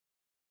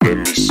Let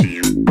me see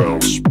you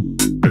bounce.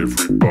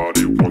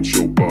 Everybody wants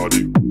your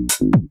body.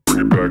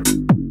 Bring it back.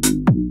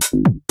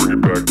 Bring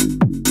it back.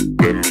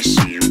 Let me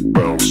see you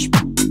bounce.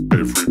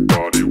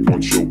 Everybody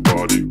wants your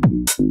body.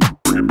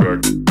 Bring it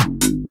back.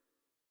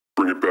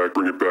 Bring it back.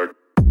 Bring it back.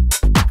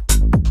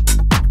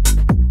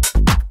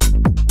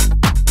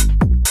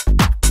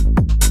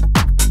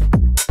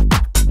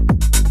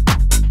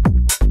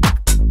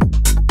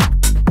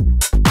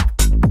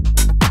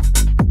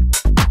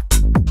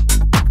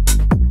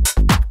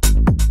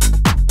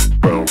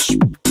 Bounce.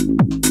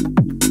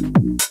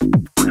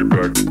 Bring it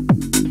back.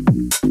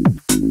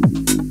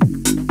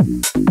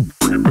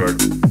 Bring it back.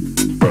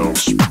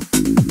 Bounce.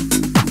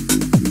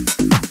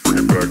 Bring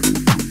it back.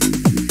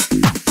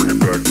 Bring it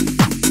back.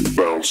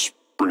 Bounce.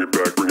 Bring it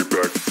back. Bring it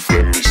back.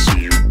 Let me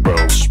see you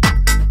bounce.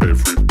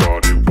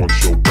 Everybody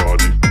wants your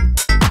body.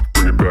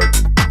 Bring it back.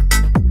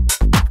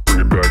 Bring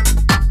it back.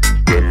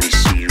 Let me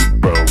see you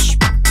bounce.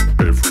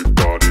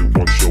 Everybody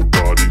wants your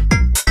body.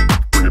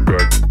 Bring it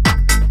back.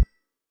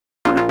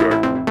 Bring it back.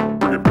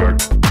 Bring it back.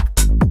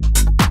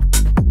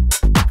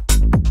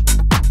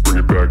 Bring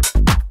it back.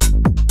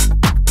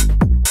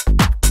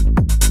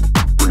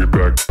 Bring it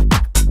back.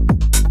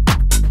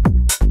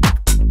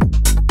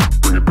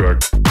 Bring it back.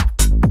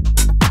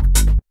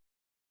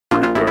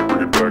 Bring it back.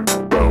 Bring it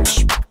back.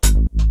 Bounce.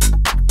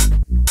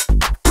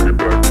 Bring it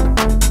back.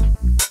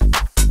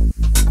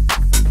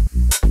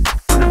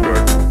 Bring it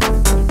back.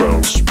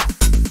 Bounce.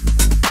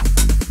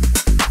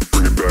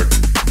 Bring it back.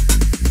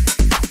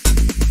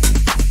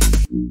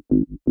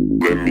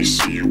 Let me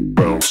see you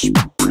bounce.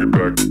 Bring it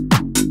back.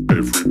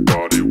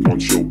 Everybody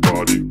wants your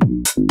body.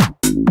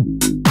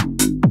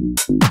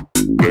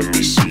 Let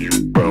me see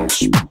you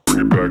bounce.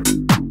 Bring it back.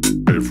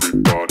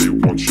 Everybody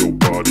wants your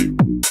body.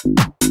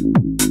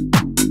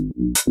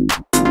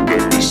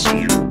 Let me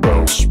see you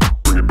bounce.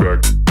 Bring it back.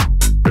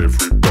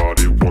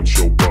 Everybody wants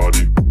your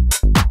body.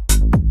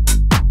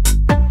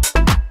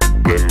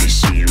 Let me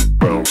see you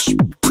bounce.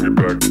 Bring it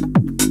back.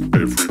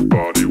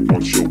 Everybody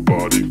wants your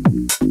body.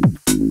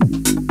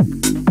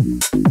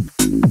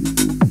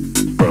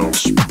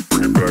 Bounce.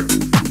 Bring it back.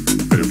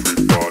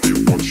 Everybody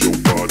wants your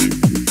body.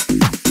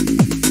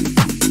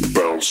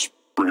 Bounce.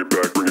 Bring it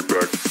back. Bring it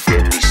back.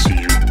 Let me see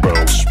you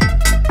bounce.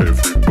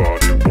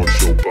 Everybody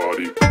wants your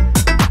body.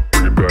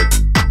 Bring it back.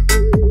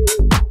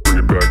 Bring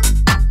it back.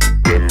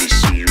 Let me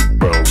see you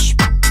bounce.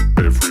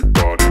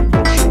 Everybody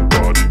wants your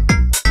body.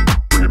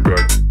 Bring it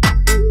back.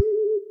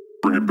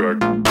 Bring it back.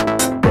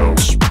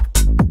 Bounce.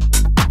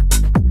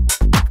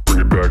 Bring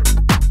it back.